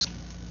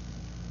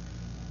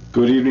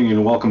Good evening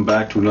and welcome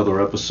back to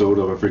another episode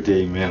of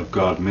Everyday Man of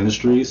God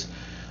Ministries.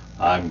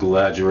 I'm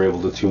glad you're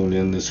able to tune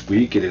in this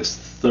week. It is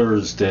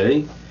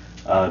Thursday,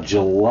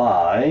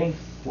 July.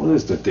 What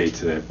is the date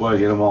today? Boy, I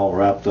get them all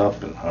wrapped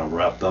up,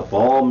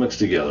 all mixed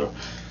together.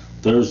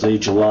 Thursday,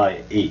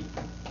 July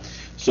 8th.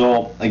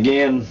 So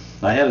again,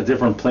 I had a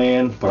different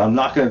plan, but I'm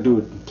not going to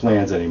do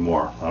plans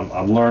anymore.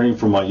 I'm learning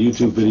from my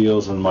YouTube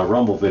videos and my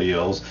Rumble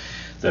videos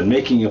that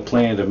making a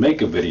plan to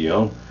make a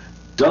video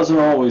doesn't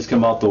always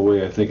come out the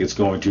way I think it's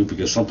going to,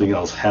 because something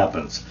else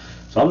happens.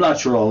 So I'm not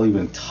sure I'll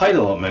even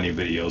title up many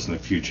videos in the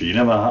future. You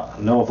never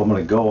know if I'm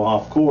going to go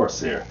off course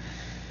here.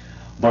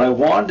 But I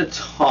wanted to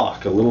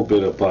talk a little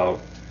bit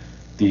about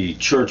the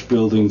church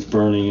buildings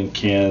burning in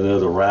Canada,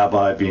 the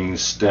rabbi being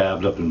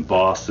stabbed up in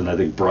Boston, I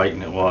think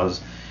Brighton it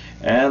was,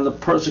 and the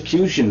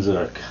persecutions that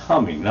are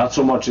coming. Not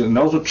so much, and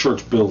those are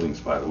church buildings,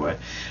 by the way.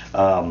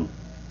 And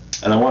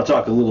I want to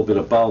talk a little bit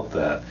about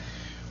that.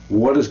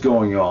 What is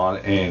going on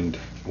and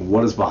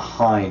what is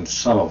behind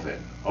some of it,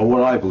 or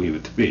what I believe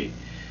it to be.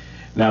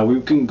 Now,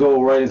 we can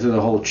go right into the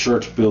whole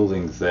church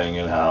building thing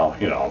and how,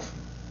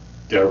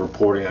 they're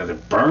reporting that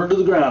it burned to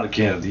the ground in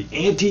Canada, the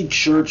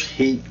anti-church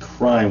hate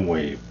crime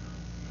wave.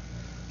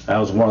 That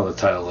was one of the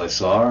titles I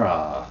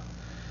saw.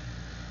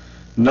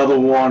 Another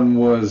one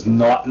was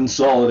not in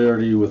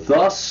solidarity with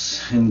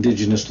us,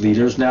 Indigenous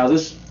leaders. Now,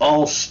 this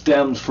all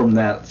stems from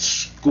that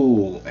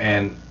school,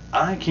 and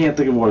I can't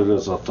think of what it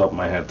is off the top of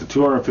my head. The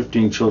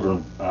 215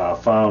 children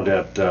found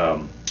at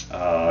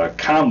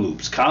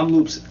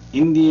Kamloops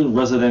Indian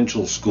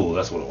Residential School.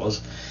 That's what it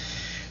was.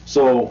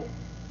 So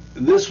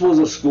this was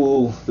a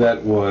school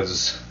that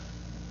was,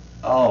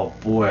 oh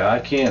boy, I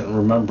can't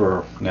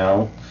remember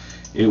now.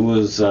 It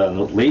was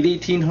late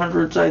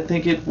 1800s, I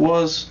think it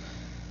was.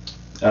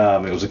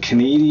 It was a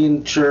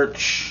Canadian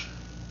church.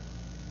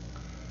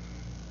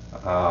 You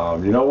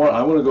know what?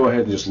 I'm going to go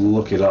ahead and just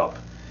look it up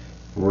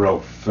real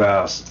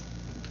fast,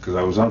 because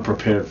I was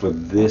unprepared for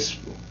this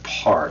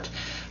part.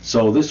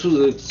 So this was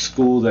a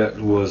school that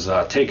was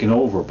taken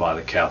over by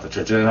the Catholic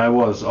Church, and that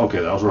was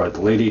right,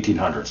 the late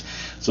 1800s.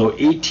 So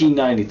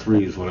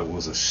 1893 is when it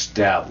was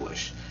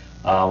established.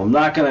 I'm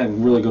not going to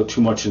really go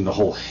too much in the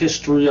whole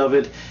history of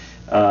it,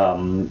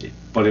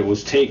 but it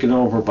was taken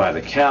over by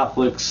the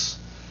Catholics,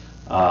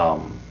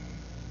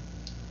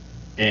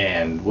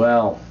 and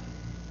well,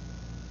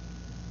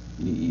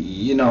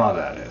 you know how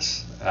that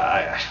is.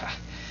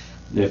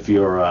 If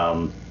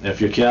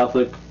you're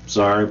Catholic,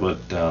 sorry,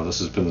 but this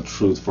has been the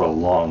truth for a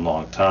long,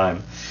 long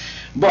time.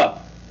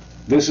 But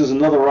this is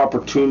another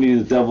opportunity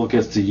the devil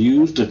gets to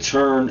use to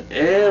turn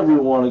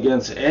everyone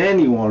against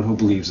anyone who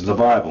believes in the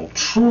Bible,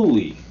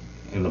 truly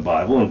in the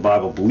Bible, and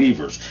Bible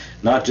believers,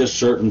 not just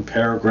certain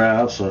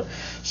paragraphs or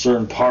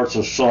certain parts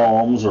of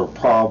Psalms or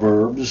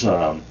Proverbs.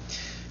 All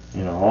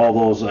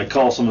those, I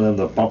call some of them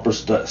the bumper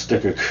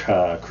sticker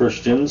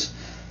Christians.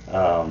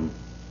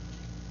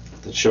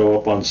 That show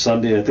up on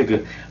Sunday. I think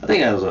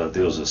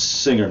there was a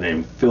singer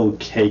named Phil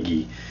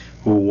Keaggy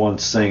who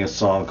once sang a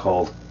song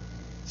called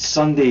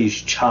Sunday's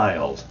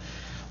Child,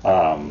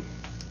 and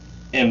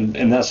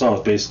that song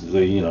is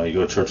basically, you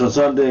go to church on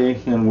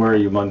Sunday and where are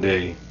you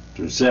Monday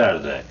through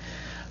Saturday.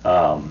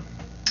 I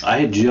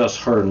had just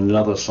heard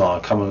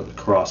coming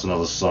across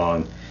another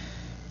song,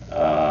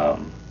 I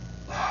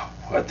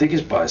think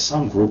it's by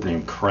some group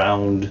named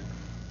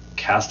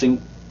Casting,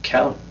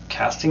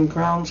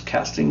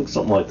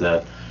 something like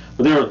that.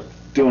 But they were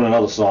doing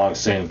another song,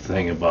 same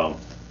thing about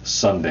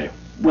Sunday,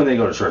 when they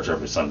go to church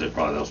every Sunday,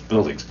 probably those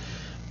buildings.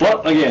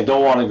 But again,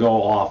 don't want to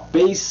go off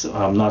base.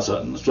 Not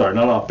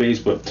off base,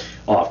 but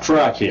off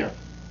track here.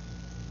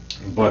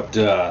 But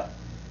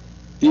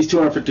these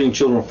 215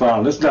 children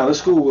found this. Now, this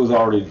school was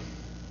already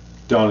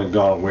done and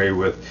gone away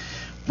with.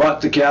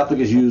 But the Catholic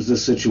has used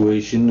this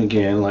situation,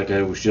 again, like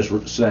I was just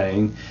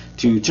saying,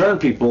 to turn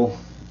people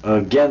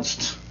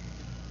against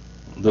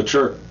the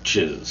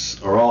churches,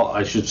 or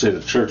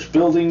the church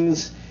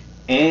buildings,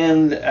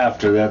 and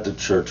after that the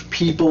church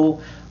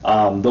people,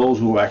 those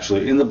who are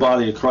actually in the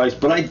body of Christ.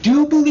 But I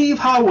do believe,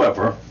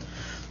 however,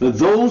 that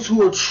those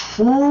who are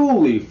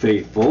truly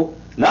faithful,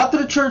 not to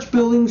the church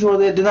buildings or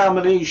their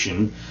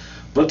denomination,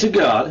 but to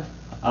God,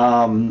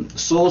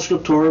 sola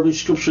scriptura, every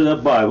scripture in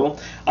that Bible,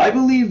 I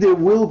believe there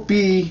will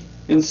be,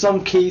 in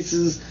some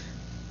cases,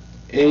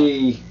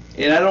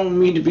 and I don't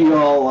mean to be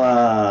all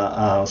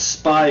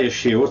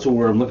spyish here. What's the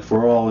word I'm looking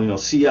for? All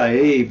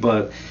CIA,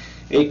 but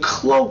a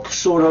cloak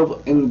sort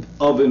of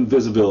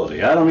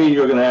invisibility. I don't mean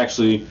you're going to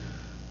actually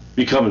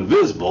become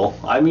invisible.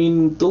 I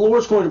mean the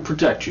Lord's going to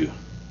protect you.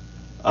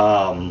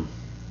 But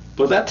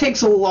that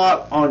takes a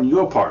lot on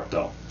your part,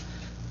 though.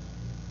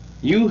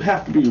 You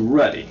have to be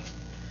ready.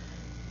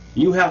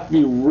 You have to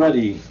be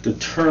ready to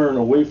turn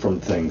away from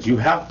things. You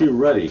have to be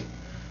ready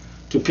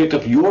to pick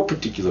up your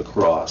particular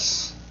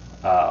cross,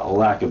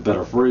 lack of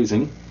better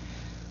phrasing,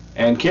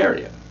 and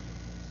carry it.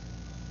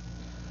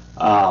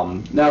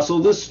 Now, so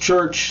this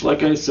church,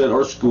 like I said,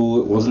 or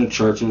school, it wasn't a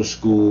church, it was a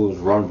school. It was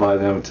run by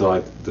them until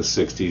like the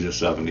 60s or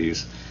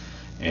 70s,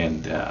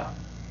 and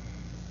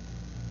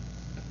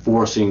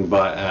forcing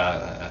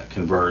by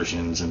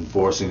conversions and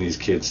forcing these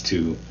kids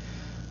to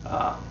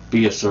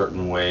be a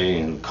certain way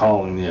and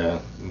calling the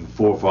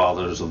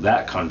forefathers of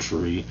that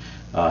country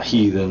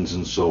heathens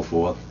and so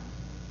forth.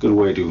 Good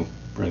way to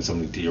bring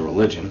somebody to your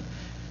religion.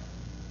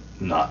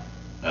 Not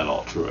at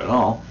all true at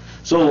all.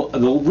 So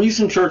the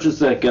recent churches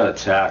that got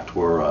attacked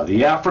were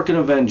the African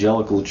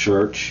Evangelical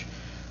Church,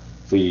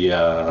 the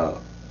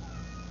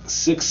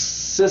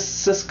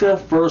Siska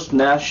First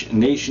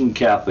Nation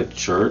Catholic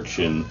Church,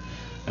 and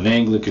an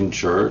Anglican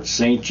Church,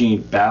 St.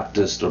 Jean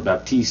Baptist or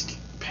Baptiste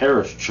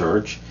Parish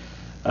Church,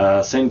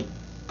 St.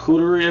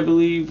 Cootery, I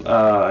believe,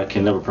 I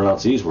can never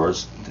pronounce these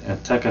words,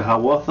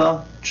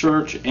 Tekahawatha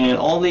Church, and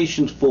All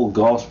Nations Full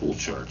Gospel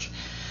Church.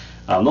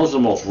 Those are the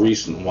most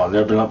recent ones.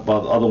 There have been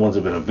other ones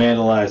that have been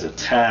vandalized,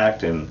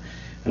 attacked, and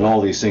all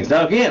these things.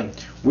 Now again,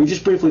 we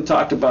just briefly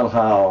talked about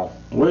how,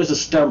 where does it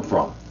stem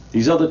from?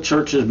 These other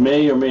churches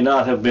may or may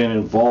not have been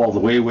involved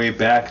way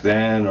back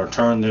then, or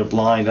turned their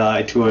blind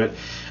eye to it.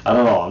 I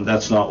don't know.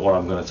 That's not what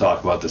I'm going to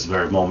talk about this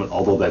very moment,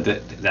 although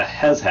that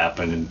has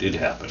happened and did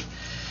happen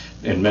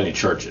in many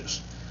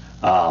churches.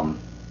 So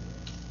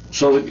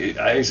what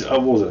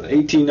was it,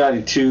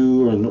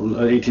 1892 or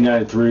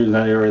 1893, in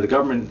that area, the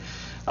government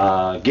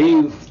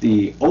gave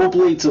the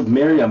Oblates of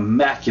Mary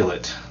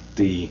Immaculate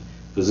the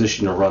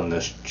position to run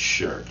this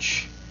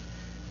church.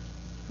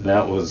 And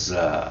that was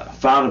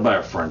founded by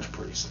a French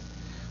priest.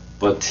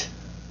 But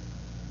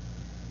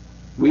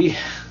we're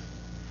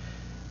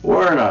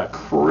in a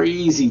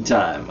crazy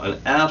time,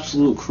 an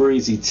absolute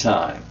crazy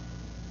time,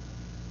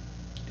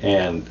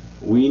 and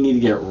we need to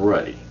get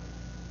ready.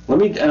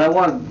 And I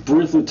want to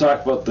briefly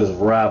talk about this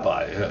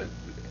rabbi,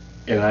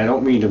 and I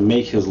don't mean to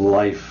make his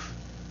life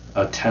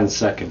a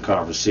 10-second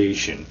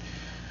conversation,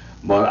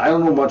 but I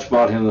don't know much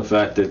about him. The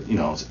fact that,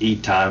 it's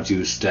 8 times he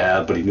was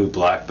stabbed, but he knew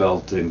black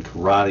belt in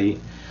karate,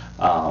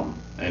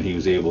 and he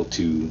was able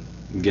to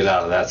get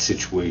out of that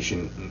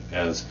situation.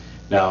 As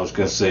now I was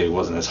going to say, he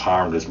wasn't as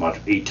harmed as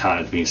much. 8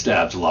 times being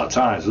stabbed a lot of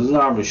times. It was an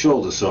arm and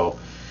shoulder, so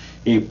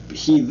he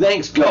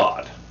thanks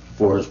God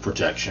for his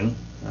protection,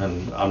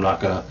 and I'm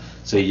not going to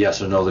say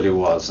yes or no that he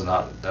was, and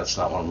that's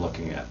not what I'm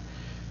looking at.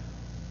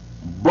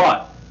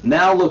 But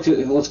now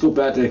let's go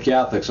back to the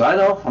Catholics. I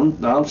know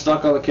I'm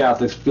stuck on the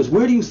Catholics, because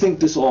where do you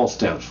think this all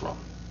stems from?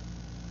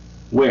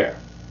 Where?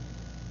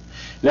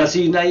 Now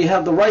you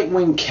have the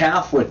right-wing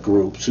Catholic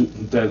groups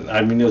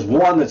there's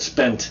one that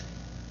spent,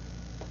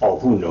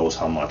 who knows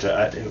how much.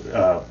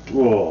 I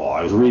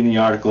was reading the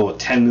article at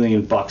 $10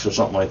 million or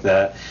something like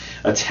that,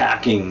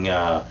 attacking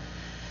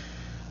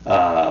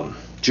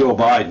Joe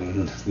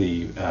Biden,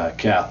 the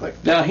Catholic.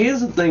 Now here's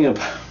the thing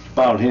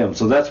about him.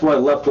 So that's why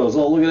left goes,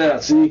 oh, look at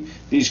that, see,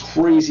 these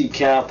crazy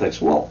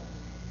Catholics. Well,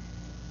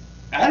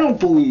 I don't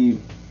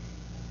believe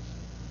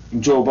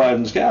Joe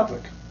Biden's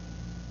Catholic.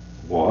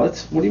 What?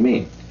 What do you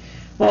mean?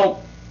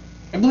 Well,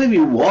 I believe he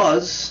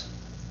was.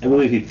 I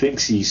believe he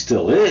thinks he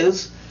still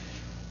is.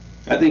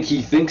 I think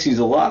he thinks he's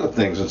a lot of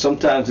things, and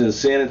sometimes his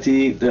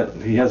sanity, that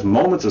he has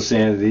moments of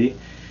sanity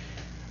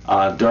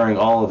during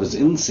all of his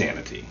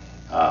insanity.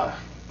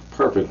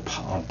 Perfect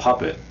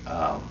puppet.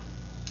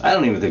 I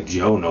don't even think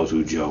Joe knows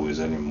who Joe is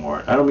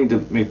anymore. I don't mean to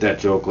make that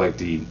joke like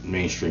the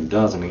mainstream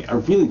does. I mean, I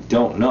really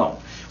don't know.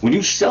 When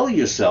you sell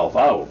yourself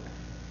out,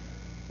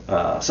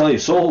 sell your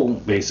soul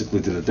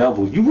basically to the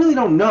devil, you really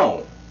don't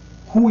know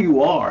who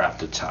you are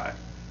after time.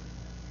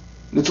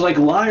 It's like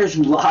liars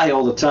who lie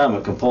all the time,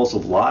 a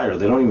compulsive liar.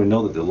 They don't even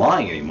know that they're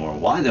lying anymore.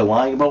 Why they're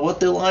lying about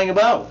what they're lying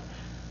about.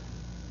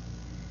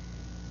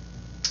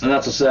 And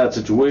that's a sad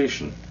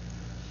situation.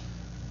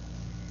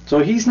 So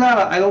he's not,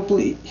 I don't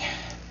believe,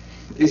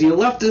 is he a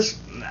leftist?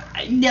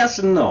 Yes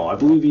and no. I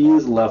believe he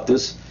is a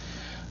leftist.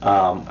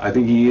 I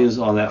think he is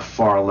on that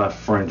far left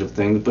fringe of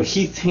things, but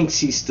he thinks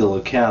he's still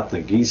a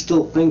Catholic. He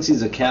still thinks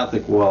he's a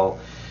Catholic while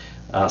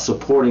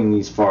supporting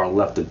these far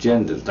left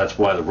agendas. That's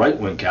why the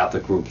right-wing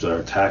Catholic groups are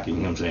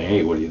attacking him, saying,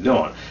 hey, what are you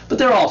doing? But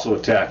they're also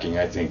attacking,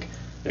 I think,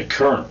 the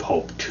current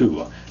Pope,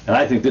 too. And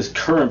I think this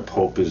current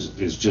Pope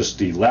is just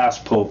the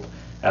last Pope,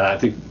 and I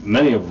think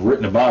many have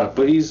written about it,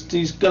 but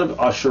he's going to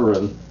usher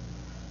in.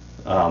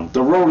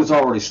 The road has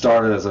already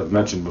started, as I've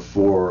mentioned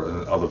before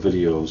in other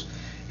videos.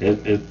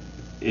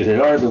 It had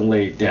already been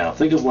laid down.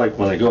 Think of like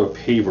when they go to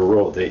pave a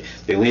road, they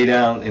lay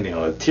down and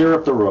they tear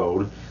up the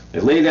road, they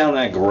lay down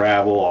that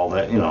gravel, all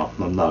that.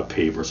 I'm not a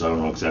paver, so I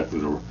don't know exactly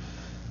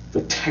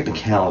the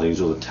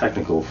technicalities or the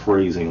technical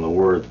phrasing, the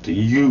word to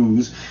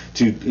use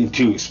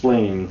to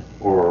explain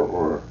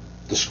or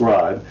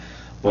describe.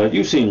 But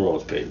you've seen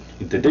roads paved.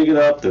 They dig it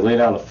up, they lay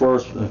down the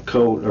first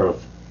coat or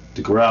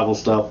the gravel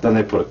stuff, then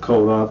they put a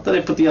coat on, then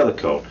they put the other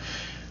coat.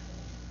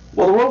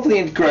 Well, the road for the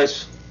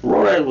Antichrist, the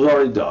road was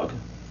already dug.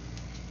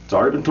 It's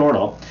already been torn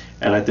up,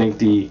 and I think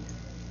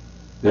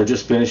they're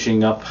just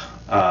finishing up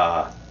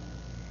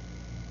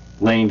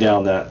laying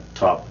down that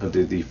top,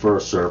 the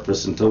first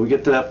surface until we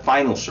get to that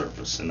final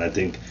surface. And I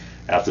think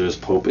after this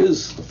Pope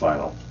is the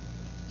final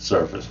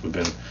surface.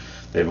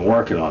 They've been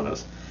working on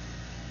this.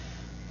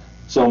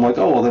 So I'm like,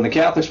 oh, well, then the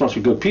Catholics must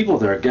be good people.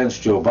 They're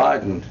against Joe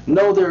Biden.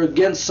 No, they're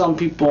against some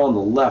people on the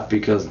left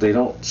because they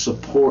don't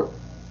support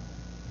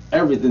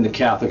everything the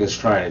Catholic is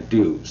trying to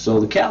do. So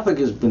the Catholic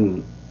has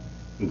been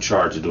in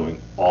charge of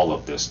doing all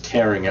of this,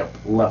 tearing up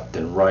left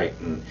and right,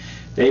 and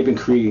they've been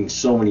creating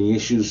so many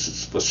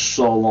issues for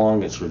so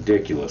long, it's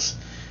ridiculous.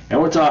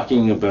 And we're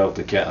talking about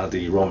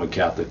the Roman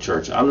Catholic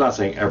Church. I'm not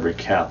saying every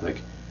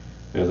Catholic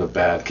is a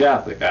bad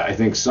Catholic. I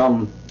think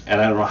some,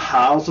 and I don't know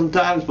how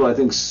sometimes, but I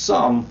think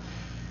some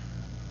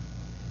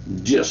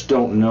just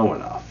don't know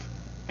enough.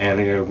 And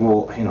they go,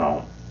 well, you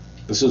know,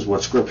 this is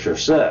what Scripture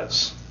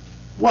says.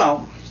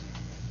 Well,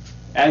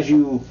 as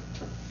you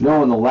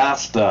know, in the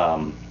last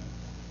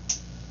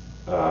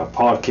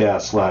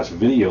podcast /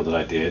 video that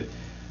I did,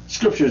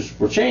 Scriptures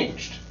were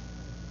changed.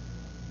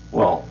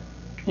 Well,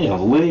 you know,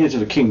 the lineage of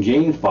the King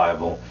James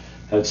Bible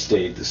had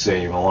stayed the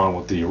same, along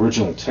with the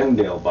original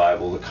Tyndale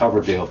Bible, the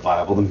Coverdale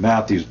Bible, the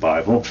Matthew's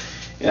Bible.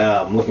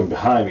 I'm looking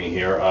behind me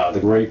here, the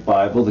Great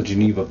Bible, the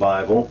Geneva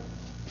Bible,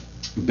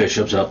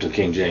 bishops up to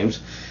King James.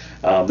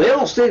 They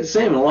all stayed the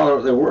same in a lot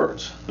of their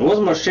words. There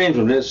wasn't much change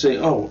when they say,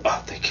 oh,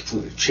 they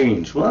completely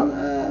changed.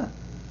 Well,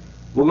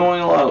 we're going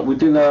a lot. We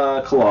did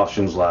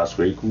Colossians last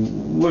week.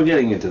 We're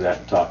getting into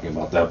that, talking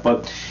about that.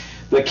 But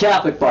the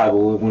Catholic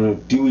Bible, when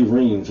Dewey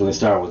Reams, when they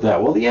started with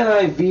that, well, the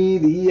NIV,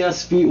 the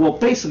ESV, well,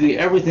 basically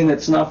everything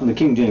that's not from the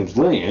King James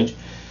lineage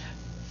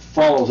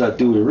follows that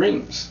Dewey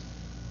Reams.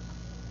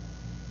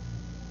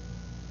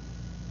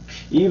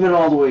 Even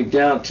all the way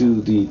down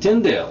to the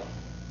Tyndale.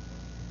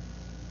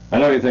 I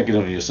know you're thinking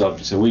of yourself,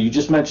 you say, well, you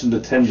just mentioned the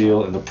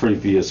Tyndale in the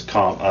previous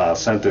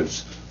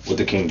sentence with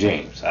the King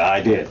James. I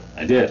did.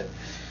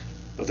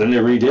 But then they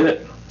redid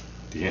it.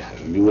 The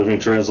New Living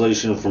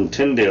Translation from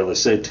Tyndale, they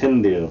say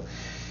Tyndale.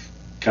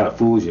 Kind of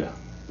fools you,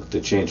 but they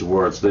change the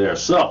words there.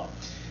 So,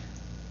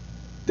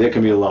 there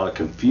can be a lot of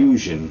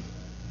confusion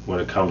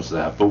when it comes to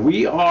that. But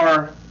we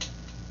are,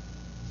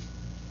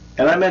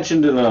 and I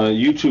mentioned in a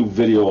YouTube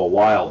video a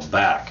while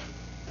back,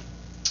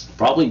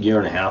 probably a year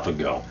and a half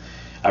ago,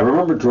 I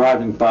remember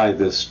driving by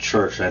this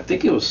church, and I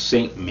think it was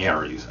St.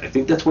 Mary's. I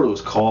think that's what it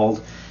was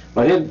called.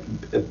 But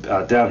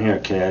down here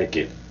in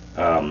Connecticut,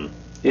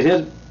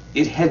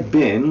 it had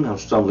been, I'm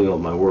stumbling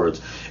over my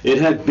words, it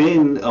had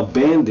been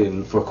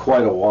abandoned for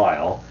quite a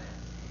while,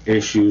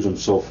 issues and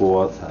so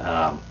forth.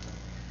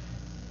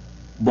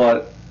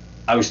 But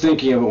I was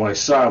thinking of it when I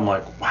saw it, I'm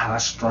like, wow,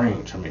 that's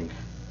strange. I mean,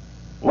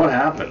 what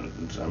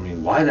happened? I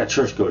mean, why did that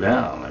church go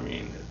down? I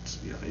mean,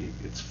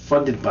 it's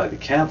funded by the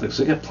Catholics.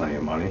 They got plenty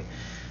of money.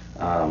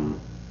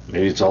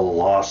 Maybe it's all the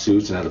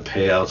lawsuits and the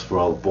payouts for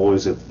all the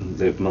boys that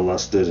they've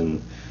molested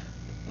and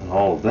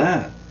all of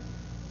that.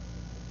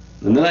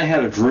 And then I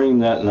had a dream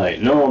that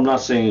night. No, I'm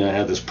not saying I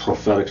had this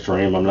prophetic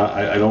dream.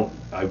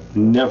 I've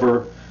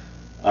never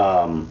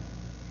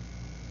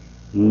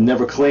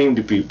claimed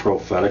to be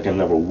prophetic and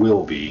never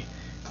will be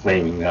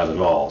claiming that at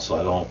all. So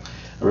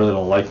I really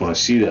don't like when I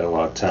see that a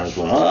lot of times.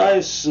 When I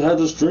had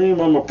this dream,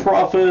 I'm a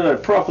prophet, I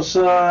prophesy,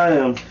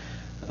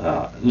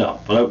 no.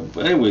 But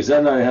anyways,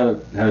 that night I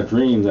had a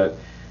dream that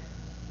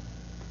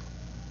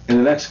in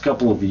the next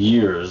couple of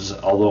years,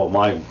 although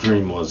my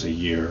dream was a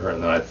year,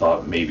 and then I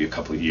thought maybe a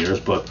couple of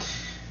years, but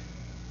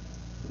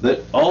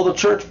that all the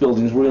church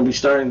buildings were going to be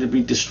starting to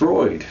be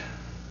destroyed,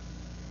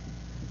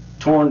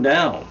 torn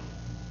down.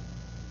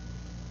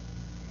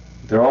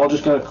 They're all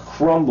just going to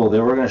crumble. They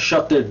were going to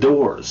shut their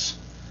doors.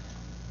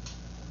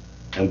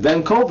 And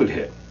then COVID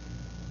hit.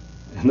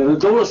 And then the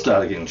doors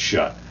started getting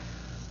shut.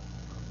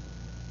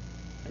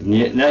 And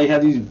yet now you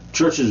have these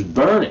churches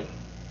burning.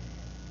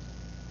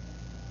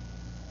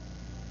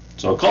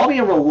 So call me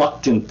a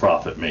reluctant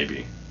prophet,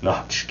 maybe. No,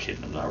 I'm just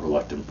kidding. I'm not a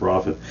reluctant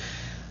prophet.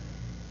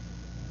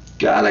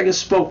 God, I guess,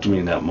 spoke to me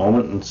in that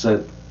moment and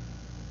said,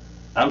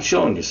 I'm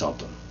showing you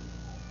something.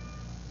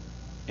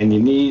 And you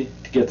need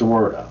to get the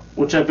word out,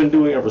 which I've been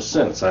doing ever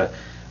since. I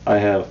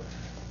have,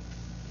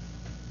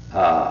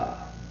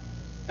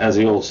 as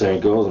the old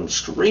saying goes, I'm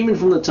screaming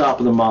from the top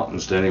of the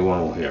mountains to anyone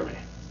who will hear me.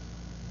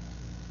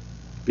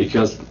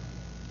 Because,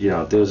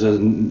 there's a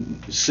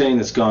saying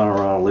that's gone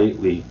around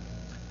lately,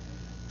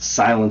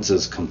 silence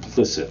is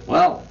complicit.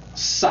 Well,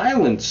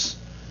 silence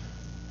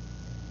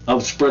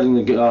of spreading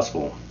the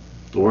gospel,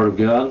 the word of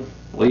God,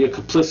 well, you're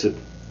complicit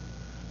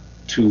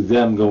to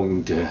them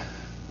going to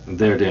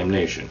their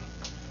damnation.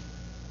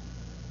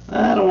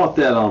 I don't want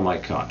that on my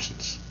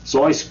conscience.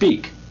 So I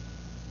speak.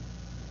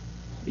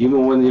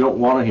 Even when you don't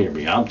want to hear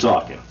me, I'm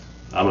talking.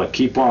 I'm going to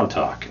keep on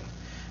talking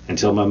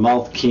until my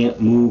mouth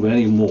can't move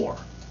anymore.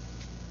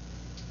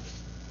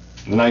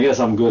 And I guess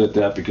I'm good at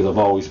that because I've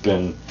always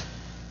been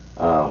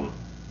a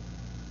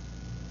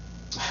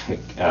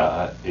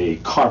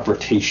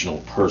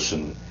confrontational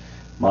person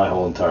my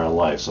whole entire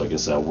life, so I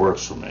guess that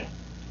works for me.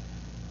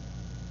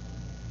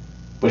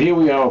 But here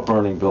we are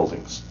burning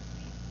buildings.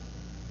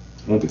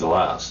 It won't be the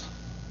last.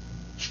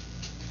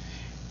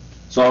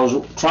 So I was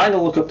trying to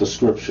look up the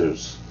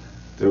scriptures.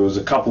 There was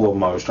a couple of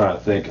them I was trying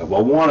to think of.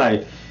 Well, one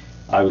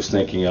I was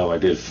thinking of, I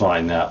did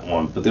find that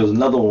one, but there was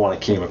another one I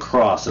came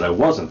across that I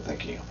wasn't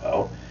thinking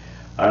about.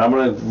 And I'm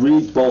going to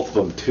read both of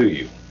them to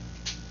you.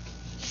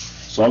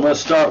 So I'm going to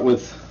start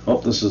with,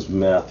 this is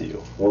Matthew.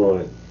 What do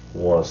I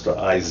want to start?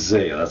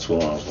 Isaiah, that's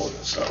what I was going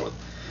to start with.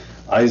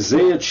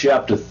 Isaiah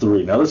chapter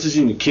 3. Now this is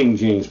in the King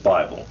James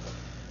Bible.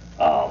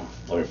 Let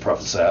me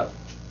preface that.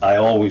 I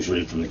always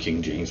read from the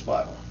King James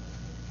Bible.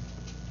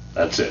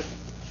 That's it.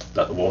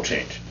 That won't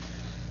change.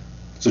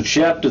 So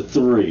chapter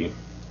 3,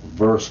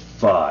 verse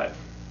 5.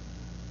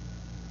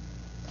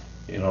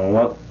 You know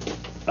what?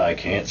 I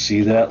can't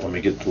see that. Let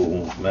me get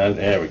to that.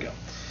 There we go.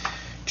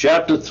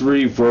 Chapter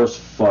 3, verse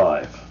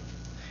 5.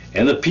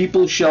 And the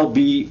people shall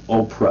be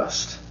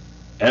oppressed,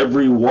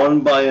 every one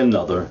by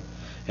another,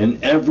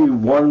 and every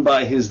one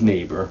by his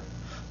neighbor.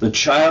 The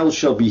child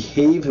shall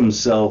behave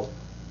himself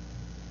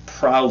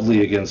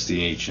proudly against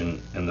the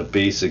ancient, and the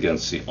base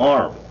against the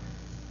honorable.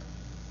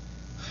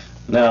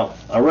 Now,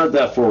 I read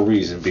that for a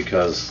reason,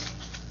 because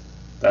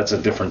that's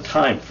a different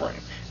time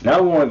frame.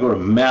 Now we want to go to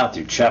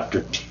Matthew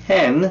chapter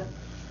 10,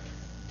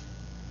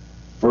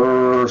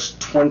 verse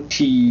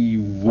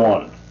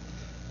 21.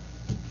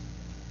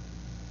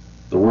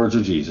 The words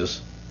of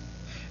Jesus.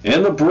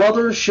 And the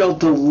brother shall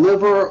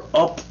deliver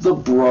up the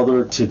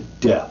brother to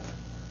death,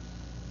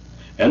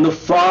 and the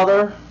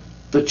father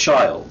the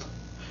child,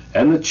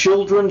 and the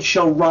children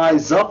shall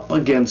rise up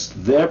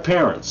against their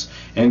parents,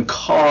 and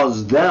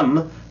cause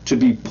them to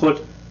be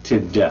put to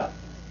death.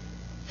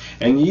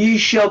 And ye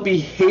shall be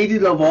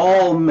hated of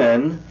all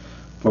men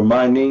for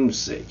my name's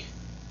sake.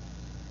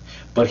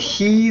 But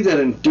he that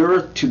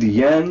endureth to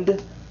the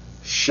end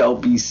shall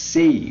be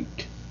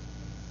saved.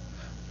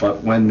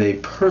 But when they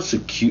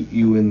persecute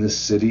you in this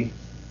city,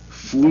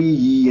 flee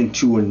ye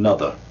into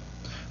another.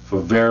 For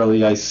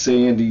verily I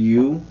say unto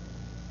you,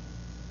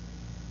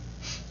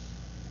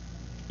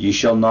 ye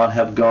shall not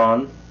have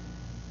gone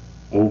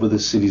over the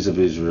cities of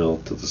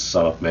Israel till the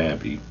Son of Man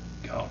be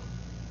gone.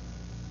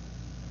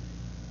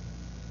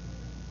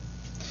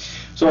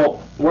 So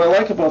what I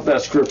like about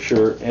that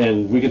scripture,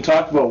 and we can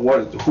talk about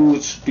who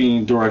it's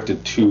being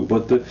directed to,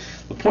 but the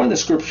point of the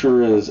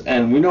scripture is,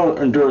 and we know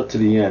endure to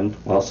the end.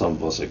 Well, some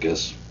of us, I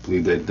guess,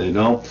 believe they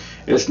know.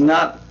 It's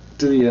not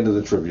to the end of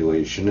the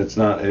tribulation. It's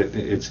not.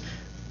 It's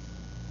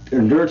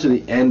endure to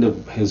the end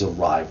of his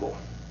arrival,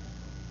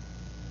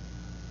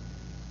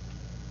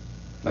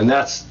 and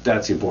that's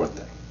the important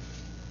thing.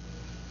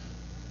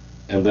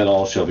 And then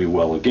all shall be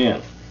well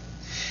again.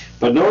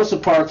 But notice the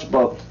parts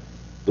about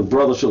the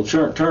brothers shall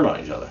turn on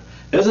each other.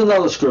 There's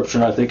another scripture,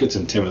 and I think it's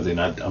in Timothy, and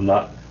I'm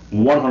not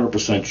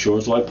 100% sure,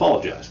 so I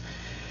apologize.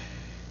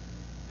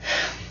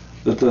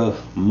 That the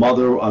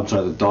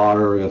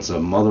daughter against the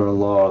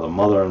mother-in-law, the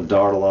mother and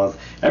daughter-in-law,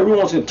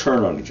 everyone's going to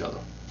turn on each other.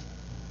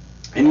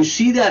 And you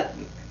see that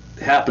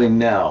happening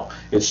now.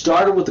 It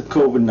started with the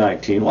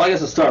COVID-19. Well, I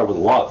guess it started with a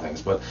lot of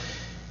things, but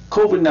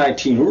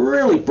COVID-19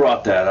 really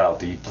brought that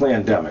out, the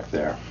pandemic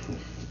there.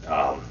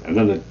 And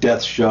then the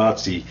death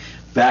shots, the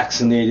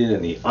vaccinated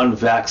and the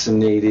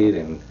unvaccinated,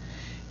 and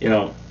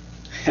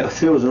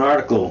there was an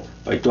article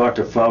by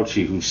Dr.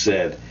 Fauci who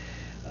said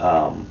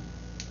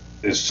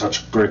there's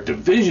such great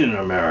division in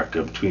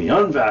America between the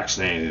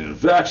unvaccinated and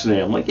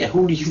vaccinated. I'm like, yeah,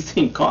 who do you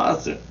think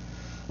caused it?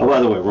 Oh, by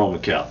the way,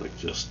 Roman Catholic,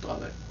 just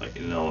thought I'd let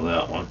you know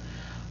that one.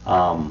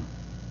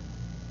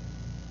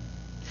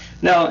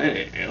 Now,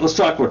 let's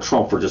talk about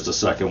Trump for just a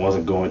second.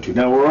 Wasn't going to.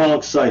 Now, we're all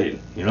excited,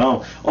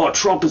 Oh,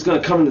 Trump is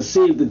going to come in to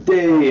save the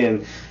day,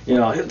 and,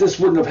 this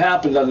wouldn't have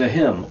happened under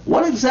him.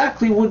 What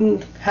exactly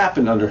wouldn't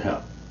happen under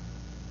him?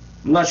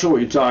 I'm not sure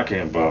what you're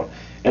talking about.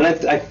 And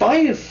I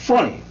find it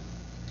funny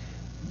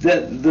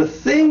that the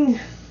thing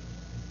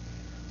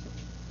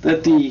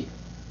that the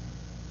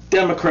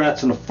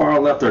Democrats and the far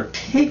left are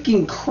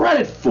taking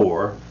credit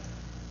for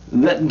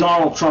that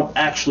Donald Trump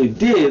actually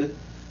did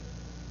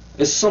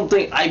is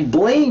something I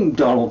blame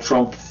Donald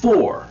Trump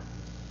for.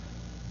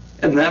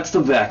 And that's the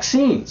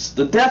vaccines,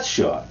 the death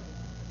shot.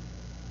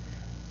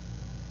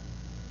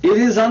 It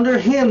is under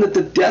him that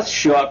the death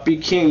shot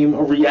became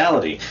a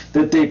reality,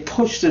 that they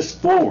pushed this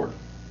forward.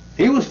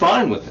 He was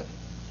fine with it.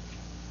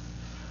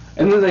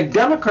 And then the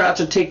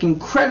Democrats are taking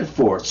credit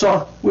for it.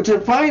 So, which I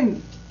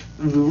find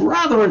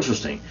rather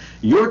interesting.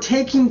 You're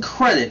taking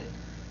credit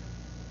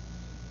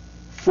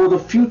for the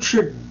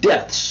future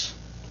deaths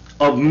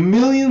of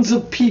millions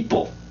of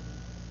people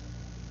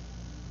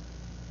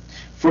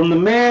from the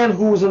man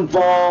who was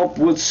involved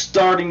with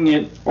starting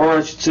it, or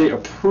I should say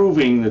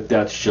approving the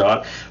death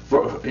shot,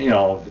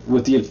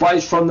 with the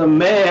advice from the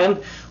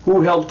man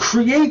who helped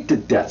create the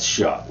death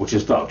shot, which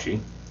is Fauci.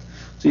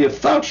 So you have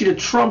Fauci to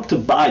Trump to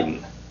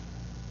Biden.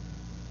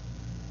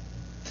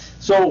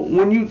 So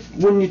when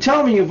you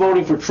tell me you're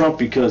voting for Trump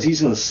because he's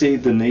going to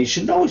save the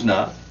nation, no, he's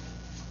not.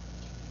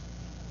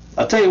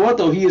 I'll tell you what,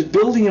 though, he is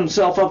building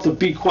himself up to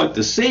be quite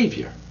the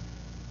savior,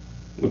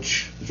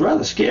 which is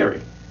rather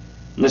scary.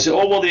 And they say,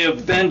 oh, well, the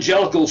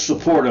evangelicals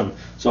support him,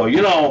 so,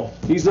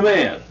 he's the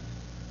man.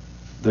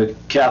 The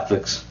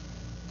Catholics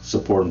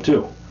support him,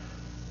 too.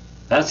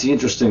 That's the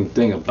interesting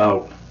thing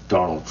about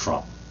Donald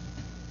Trump.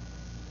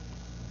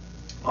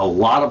 A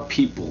lot of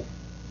people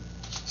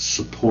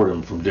support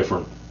him from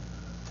different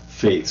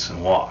faiths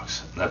and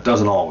walks. And that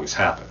doesn't always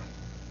happen.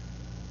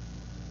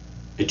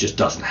 It just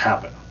doesn't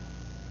happen.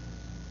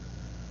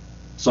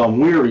 So I'm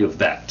weary of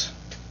that.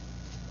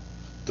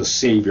 The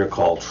savior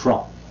called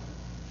Trump.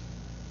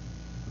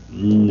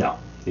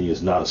 He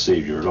is not a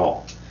savior at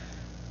all.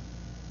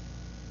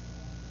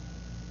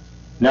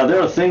 Now,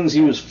 there are things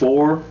he was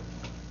for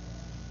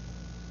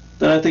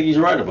that I think he's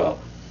right about.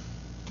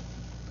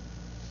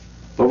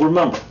 But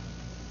remember,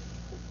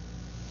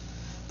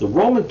 the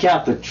Roman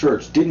Catholic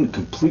Church didn't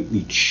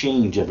completely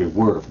change every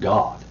word of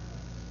God.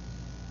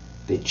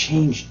 They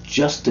changed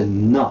just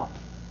enough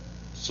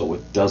so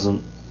it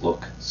doesn't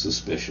look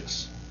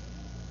suspicious.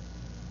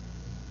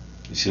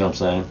 You see what I'm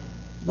saying?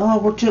 No,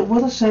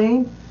 we're the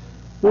same.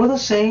 We're the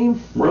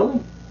same. Really?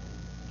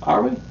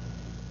 Are we?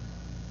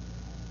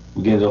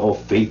 We get into the whole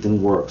faith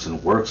and works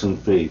and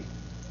faith.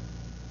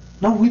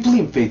 No, we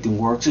believe in faith and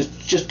works. It's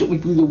just that we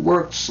believe the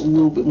works a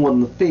little bit more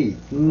than the faith.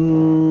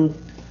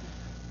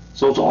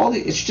 So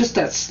it's just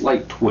that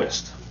slight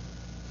twist.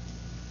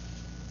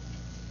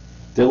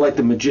 They're like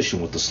the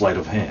magician with the sleight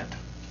of hand.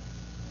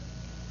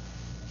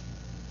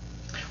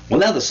 Well,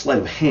 now the sleight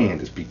of hand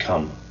has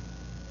become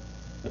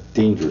a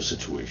dangerous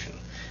situation.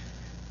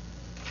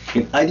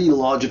 An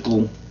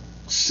ideological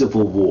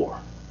civil war.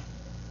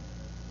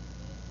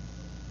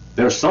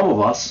 There are some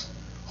of us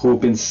who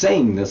have been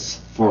saying this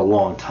for a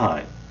long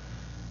time.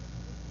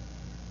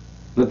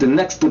 That the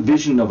next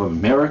division of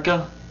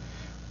America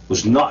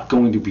was not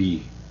going to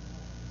be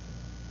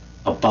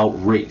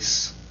about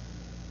race.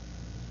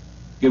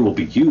 It will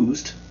be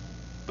used,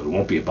 but it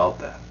won't be about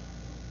that.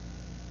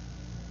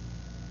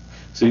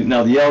 See,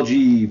 now the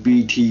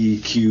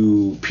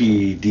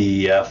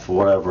LGBTQPDF,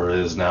 whatever it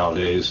is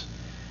nowadays,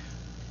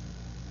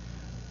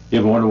 you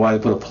ever wonder why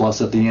they put a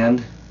plus at the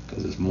end?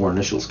 Because there's more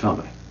initials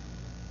coming.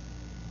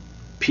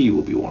 P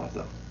will be one of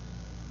them.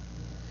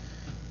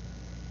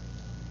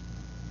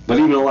 But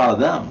even a lot of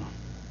them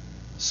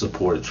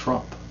supported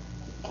Trump.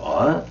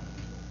 What?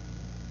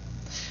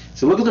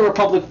 So look at the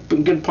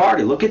Republican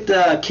Party. Look at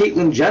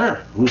Caitlyn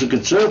Jenner, who's a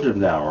conservative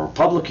now, a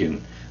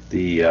Republican.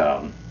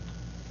 What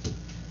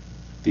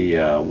do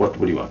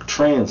you want?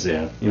 Trans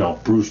there. You know,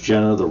 Bruce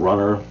Jenner, the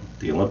runner,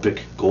 the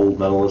Olympic gold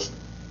medalist.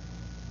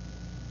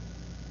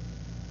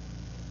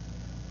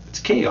 It's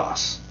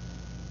chaos.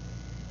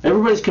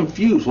 Everybody's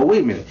confused. Well,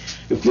 wait a minute.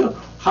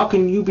 How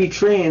can you be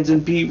trans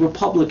and be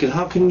Republican?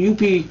 How can you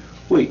be?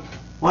 Wait,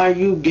 why are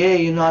you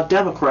gay and not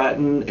Democrat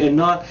and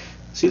not?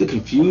 See the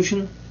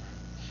confusion?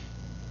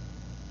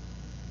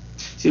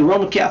 See, the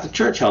Roman Catholic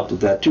Church helped with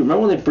that too.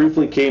 Remember when they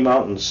briefly came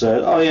out and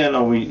said, "Oh yeah,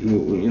 no, we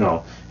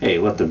hey,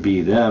 let them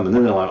be them," and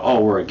then they're like,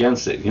 "Oh, we're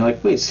against it." And you're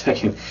like, "Wait a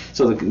second."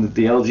 So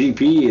the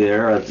LGP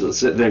there,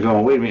 sitting there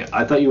going, "Wait a minute,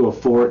 I thought you were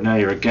for it, now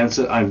you're against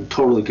it. I'm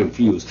totally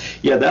confused."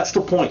 Yeah, that's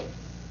the point.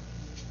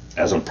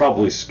 As I'm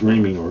probably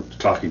screaming or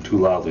talking too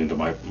loudly into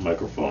my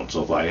microphone,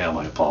 so if I am,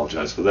 I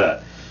apologize for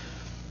that.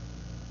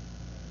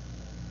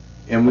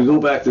 And we go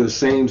back to the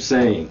same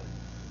saying.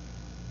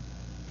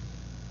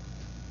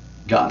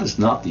 God is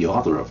not the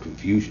author of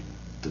confusion.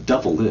 The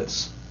devil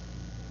is.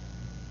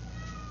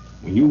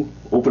 When you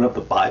open up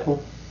the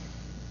Bible,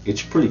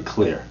 it's pretty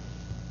clear.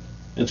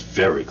 It's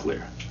very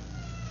clear.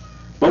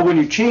 But when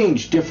you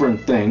change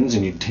different things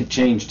and you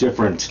change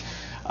different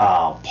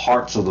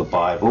parts of the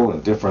Bible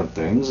and different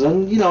things,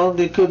 then,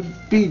 it could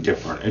be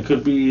different. It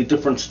could be a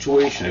different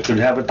situation. It could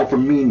have a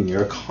different meaning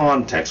or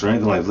context or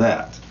anything like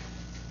that.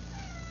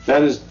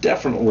 That is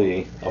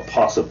definitely a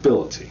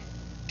possibility.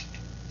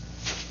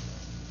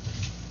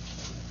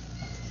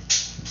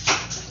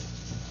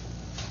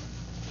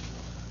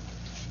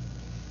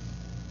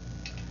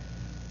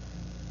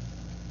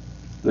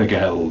 I think I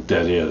had a little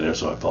dead air there,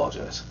 so I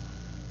apologize.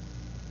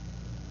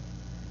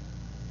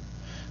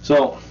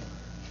 So,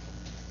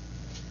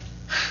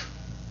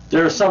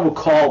 there are some who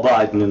call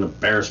Biden an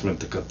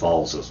embarrassment to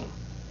Catholicism.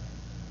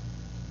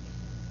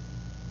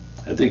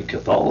 I think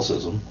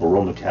Catholicism, or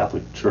Roman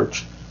Catholic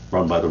Church,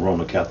 run by the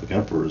Roman Catholic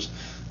emperors,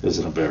 is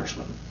an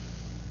embarrassment.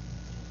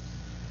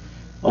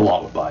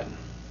 Along with Biden.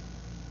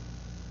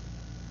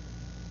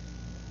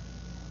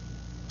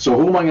 So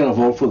who am I going to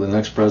vote for the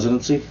next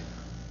presidency?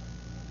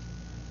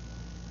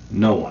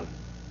 No one.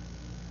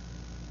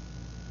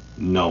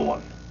 No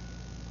one.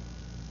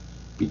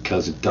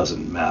 Because it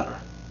doesn't matter.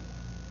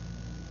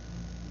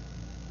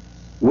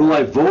 Will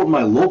I vote in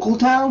my local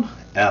town?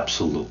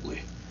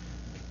 Absolutely.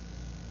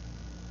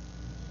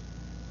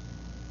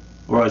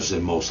 Or I should say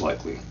most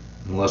likely.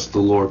 Unless the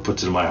Lord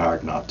puts it in my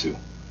heart not to.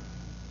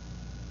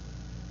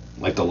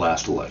 Like the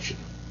last election.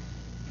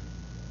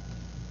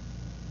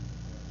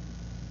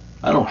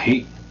 I don't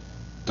hate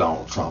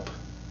Donald Trump.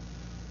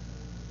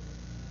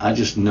 I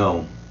just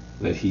know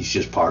that he's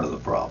just part of the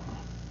problem.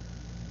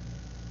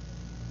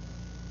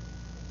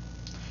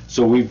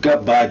 So we've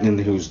got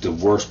Biden, who's the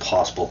worst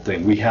possible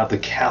thing. We have the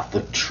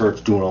Catholic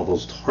Church doing all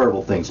those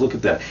horrible things. Look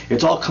at that.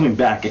 It's all coming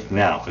back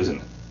now, isn't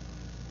it?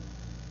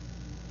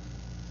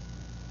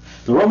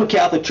 The Roman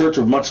Catholic Church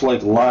are much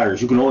like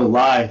liars. You can only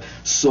lie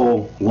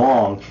so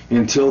long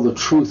until the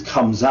truth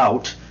comes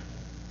out,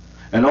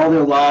 and all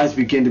their lies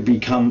begin to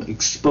become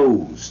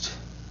exposed.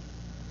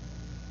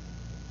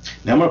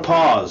 Now I'm going to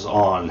pause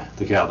on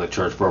the Catholic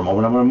Church for a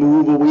moment. I'm going to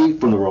move away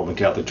from the Roman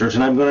Catholic Church,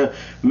 and I'm going to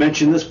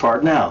mention this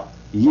part now.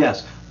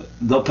 Yes,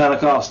 the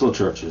Pentecostal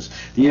churches,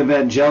 the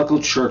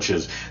evangelical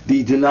churches,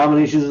 the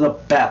denominations of the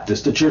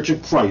Baptist, the Church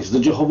of Christ, the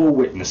Jehovah's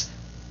Witness,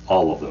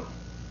 all of them.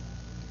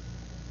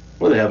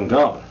 What do they have in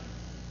common?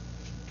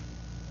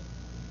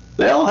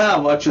 They all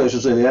have, actually I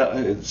should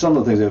say, some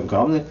of the things they have in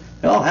common,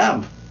 they all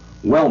have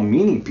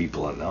well-meaning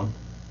people in them,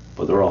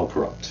 but they're all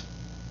corrupt.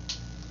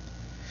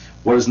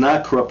 What is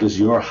not corrupt is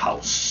your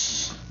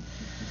house.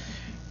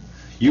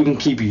 You can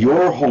keep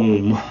your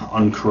home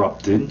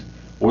uncorrupted,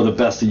 or the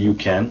best that you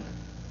can.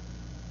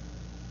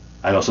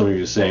 I know some of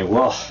you are saying,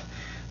 well,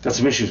 got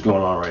some issues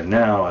going on right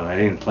now, and I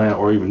didn't plan,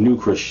 or even new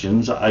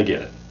Christians, I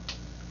get it.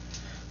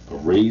 But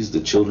raise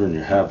the children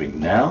you're having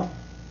now,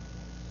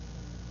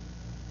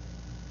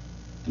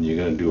 and you're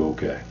going to do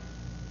okay.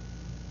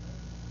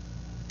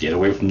 Get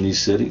away from these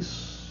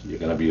cities, you're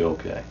going to be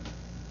okay.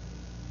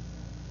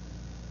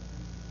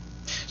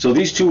 So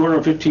these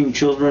 215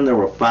 children that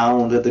were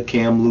found at the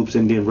Kamloops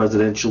Indian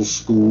Residential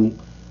School,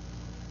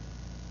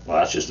 well,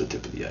 that's just the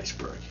tip of the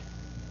iceberg.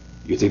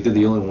 You think they're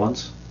the only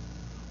ones?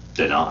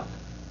 They're not.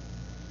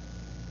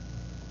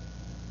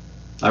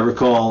 I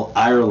recall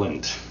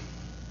Ireland.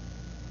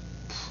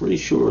 Pretty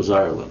sure it was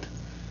Ireland.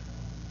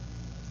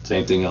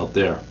 Same thing out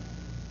there.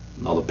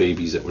 And all the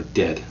babies that were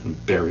dead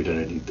and buried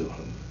underneath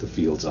the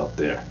fields out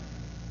there.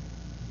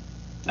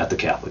 At the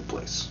Catholic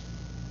place.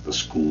 The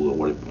school, or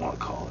whatever you want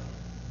to call it.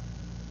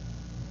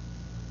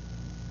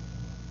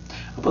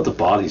 How about the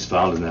bodies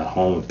found in that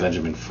home of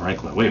Benjamin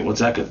Franklin? Wait, what's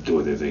that got to do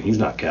with anything? He's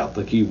not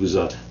Catholic. He was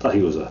thought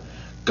he was a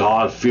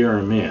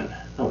God-fearing man.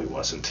 No, he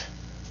wasn't.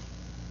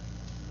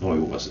 No, he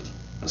wasn't.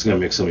 That's going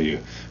to make some of you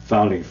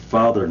founding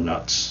father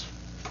nuts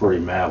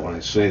pretty mad when I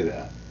say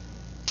that.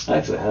 I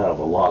actually have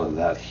a lot of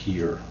that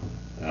here.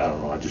 I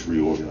don't know. I just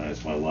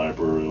reorganized my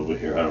library over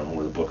here. I don't know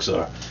where the books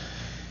are.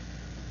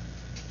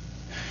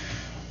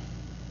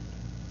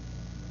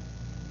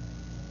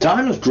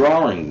 Time is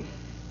drawing.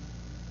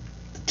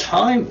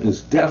 Time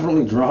is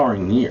definitely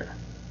drawing near.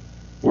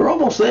 We're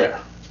almost there.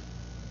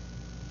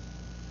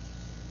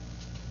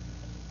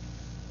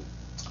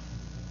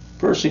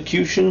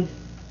 Persecution.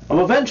 I'm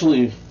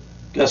eventually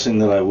guessing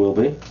that I will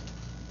be.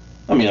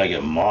 I mean, I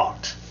get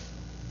mocked.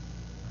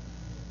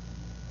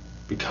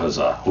 Because,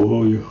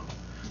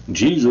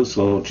 Jesus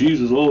wants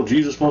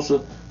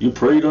to, you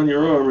prayed on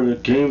your arm and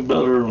it came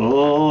better.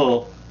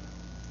 Oh,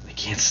 they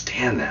can't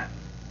stand that.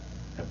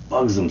 It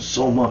bugs them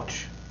so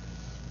much.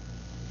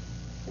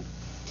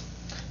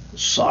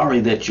 Sorry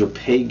that your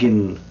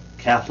pagan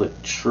Catholic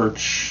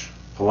Church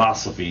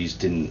philosophies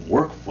didn't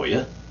work for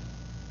you.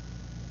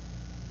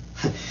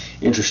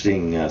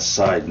 Interesting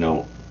side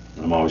note.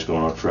 I'm always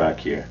going off track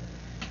here.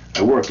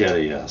 I work at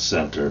a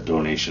center,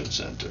 donation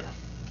center,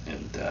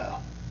 and I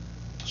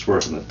was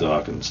working the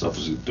dock and stuff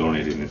was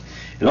donated.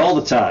 And all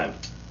the time,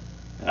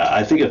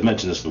 I think I've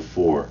mentioned this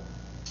before,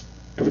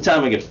 every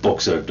time I get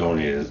books that are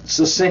donated, it's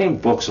the same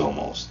books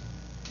almost.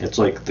 It's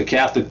like the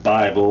Catholic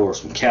Bible or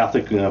some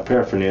Catholic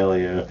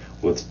paraphernalia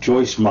with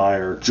Joyce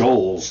Meyer,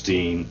 Joel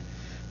Osteen,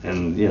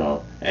 and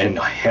and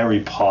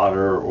Harry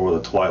Potter or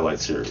the Twilight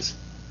series.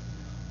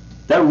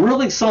 That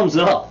really sums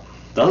it up,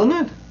 doesn't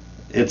it?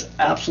 It's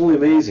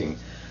absolutely amazing.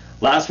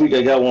 Last week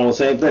I got one of the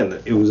same thing.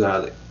 It was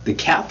the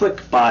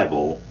Catholic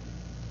Bible,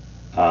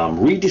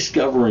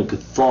 Rediscovering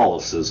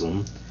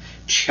Catholicism,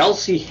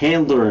 Chelsea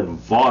Handler and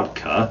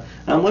Vodka.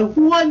 And I'm like,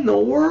 what in the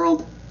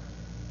world?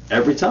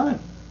 Every time.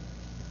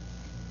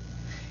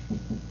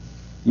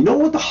 You know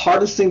what the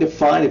hardest thing to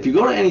find? If you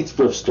go to any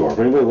thrift store, if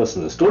anybody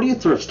listen to this, go to your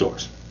thrift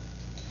stores.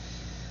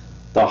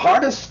 The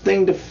hardest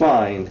thing to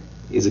find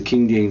is a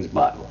King James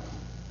Bible.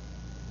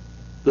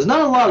 There's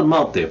not a lot of them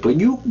out there, but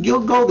you'll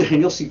go there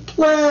and you'll see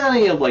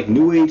plenty of like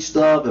New Age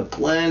stuff and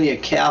plenty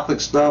of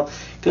Catholic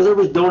stuff because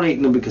everybody's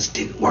donating them because it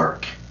didn't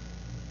work.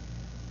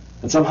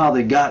 And somehow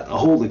they got a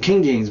hold of the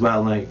King James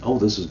Bible and like, oh,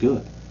 this is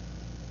good.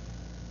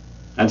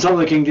 And some of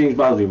the King James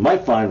Bibles you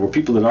might find were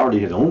people that already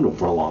had owned them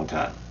for a long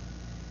time.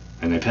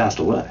 And they passed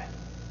away.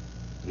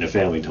 And their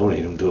family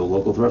donated them to a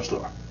local thrift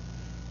store.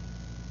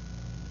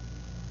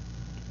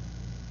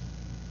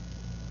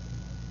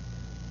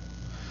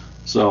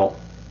 So,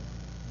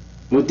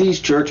 with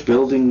these church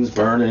buildings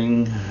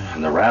burning,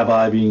 and the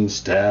rabbi being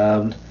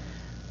stabbed,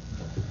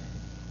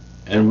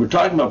 and we're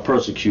talking about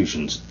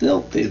persecutions,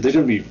 they're going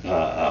to be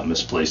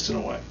misplaced in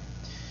a way.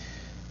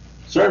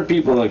 Certain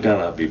people are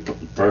going to be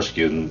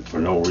persecuted for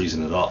no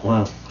reason at all.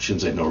 Well, I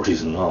shouldn't say no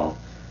reason at all.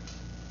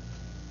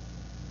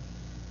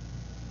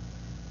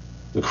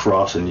 The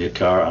cross in your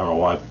car, I don't know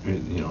why,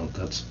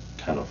 that's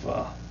kind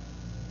of,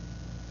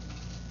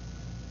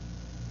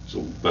 it's the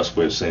best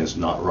way of saying it's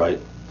not right.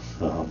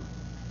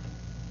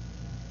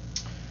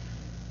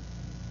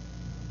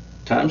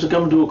 Times are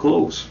coming to a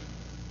close,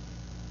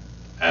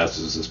 as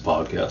is this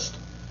podcast.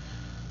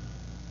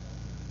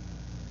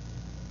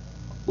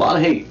 A lot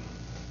of hate.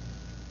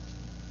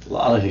 A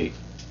lot of hate.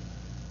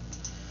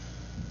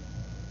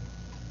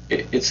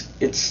 It's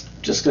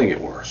just going to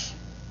get worse.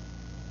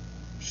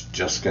 It's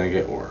just going to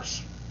get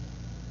worse.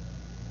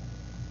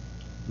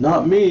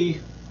 Not me.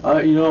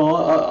 I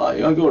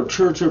go to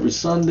church every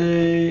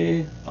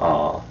Sunday.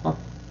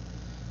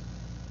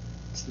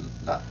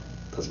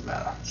 Doesn't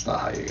matter. It's not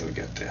how you're going to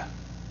get there.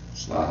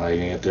 It's not how you're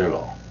going to get there at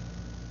all.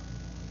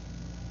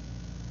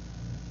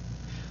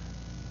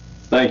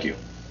 Thank you.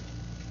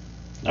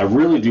 I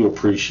really do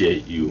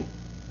appreciate you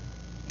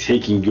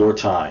taking your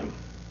time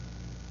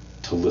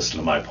to listen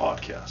to my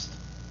podcast.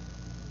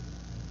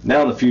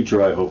 Now in the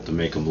future, I hope to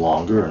make them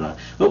longer, and I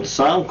hope the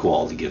sound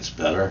quality gets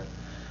better.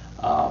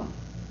 I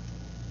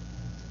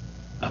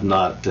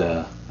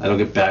don't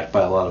get backed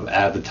by a lot of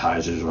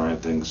advertisers or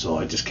anything, so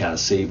I just kind of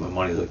save my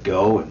money as I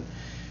go and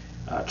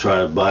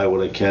try to buy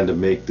what I can to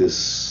make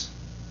this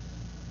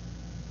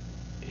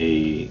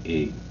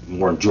a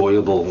more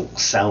enjoyable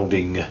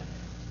sounding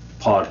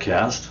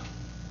podcast.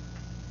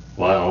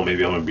 Well, I don't know,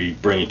 maybe I'm going to be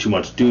bringing too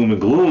much doom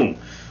and gloom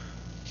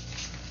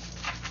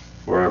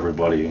for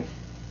everybody,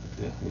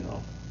 you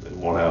know, they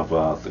won't have,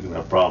 they're going to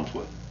have problems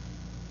with.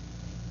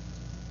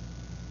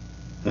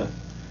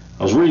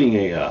 I was reading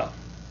a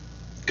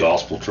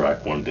gospel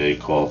tract one day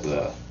called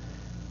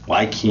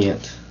Why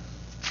Can't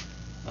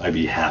I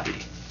Be Happy?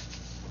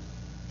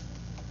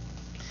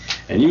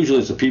 And usually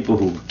it's the people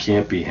who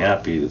can't be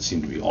happy that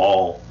seem to be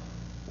all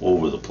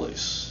over the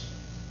place.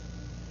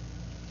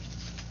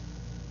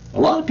 A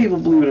lot of people,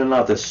 believe it or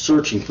not, they're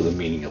searching for the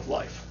meaning of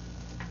life.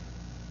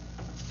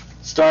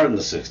 It started in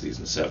the 60s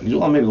and 70s,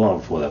 well, maybe long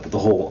before that, but the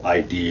whole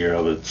idea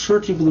of it,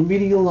 searching for the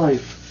meaning of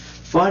life,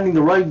 finding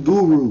the right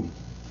guru.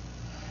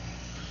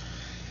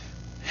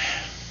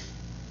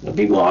 The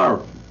people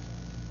are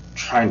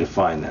trying to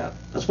find that.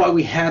 That's why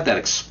we had that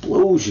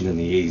explosion in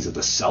the 80s of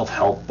the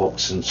self-help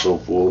books and so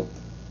forth.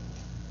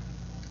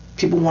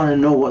 People want to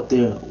know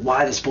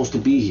why they're supposed to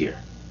be here.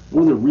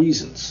 What are the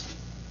reasons?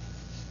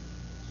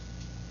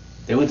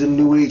 They went to the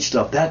New Age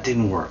stuff. That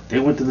didn't work. They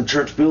went to the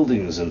church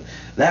buildings, and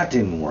that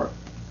didn't work.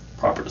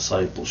 Proper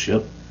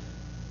discipleship.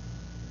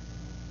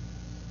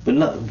 But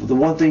the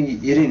one thing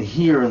you didn't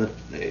hear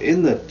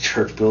in the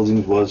church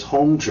buildings was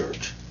home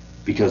church,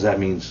 because that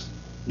means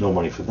no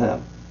money for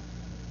them.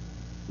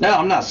 Now,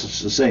 I'm not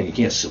saying you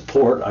can't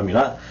support. I mean,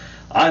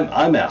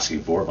 I'm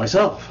asking for it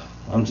myself.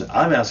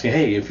 I'm asking,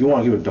 hey, if you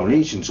want to give a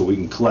donation so we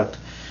can collect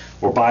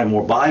or buy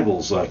more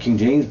Bibles, King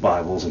James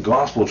Bibles and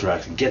gospel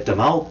tracts, and get them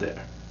out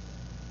there.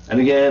 And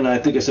again, I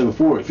think I said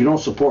before, if you don't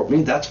support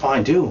me, that's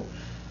fine too.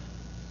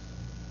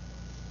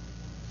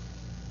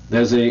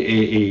 There's a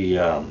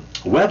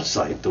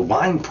website, the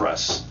Wine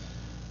Press.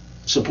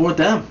 Support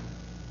them.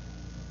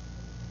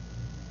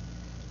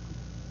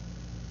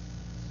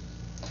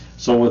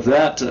 So with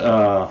that,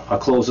 I'll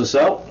close this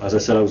out. As I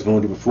said I was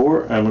going to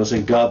before, I'm going to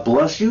say God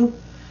bless you.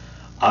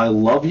 I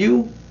love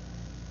you.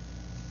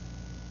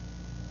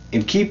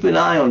 And keep an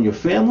eye on your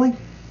family.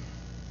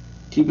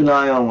 Keep an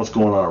eye on what's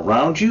going on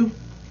around you.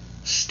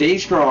 Stay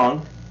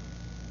strong.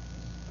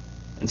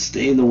 And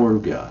stay in the Word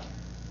of God.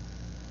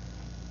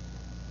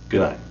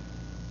 Good night.